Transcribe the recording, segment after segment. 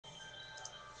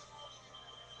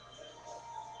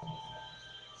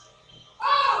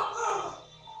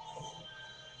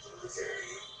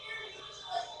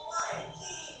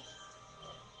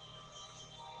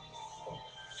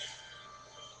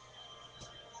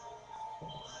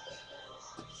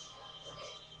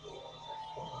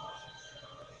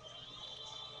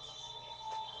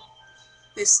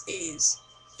This is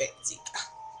vanzink.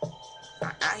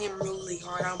 I am really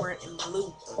hard. I'm wearing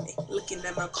blue on it. Looking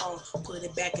at my car, put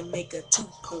it back and make a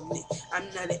two-pony. I'm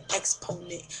not an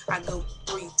exponent. I go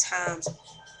 3 times.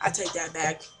 I take that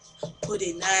back. Put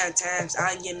it 9 times.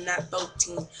 I am not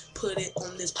 14. Put it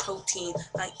on this protein.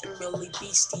 I am really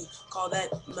beastie. Call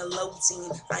that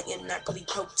melozine. I am not pretty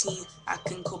protein. I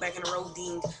can go back in the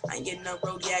rodine. I am not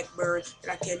Rodiac bird, but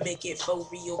I can make it for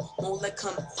real. More like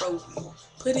come for real.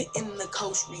 Put it in the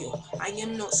coast reel. I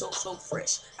am not so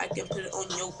fresh. I can put it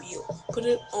on your bill. Put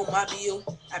it on my bill.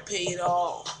 I pay it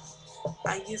all.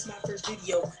 I use my first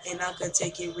video and I can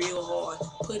take it real hard.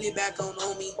 Put it back on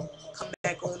me. Come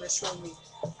back on and show me.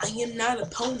 I am not a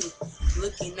pony.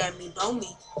 Looking at me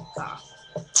bony. Ah,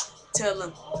 tell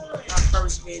him my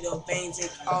first video,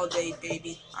 vanzink all day,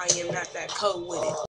 baby. I am not that cold with it.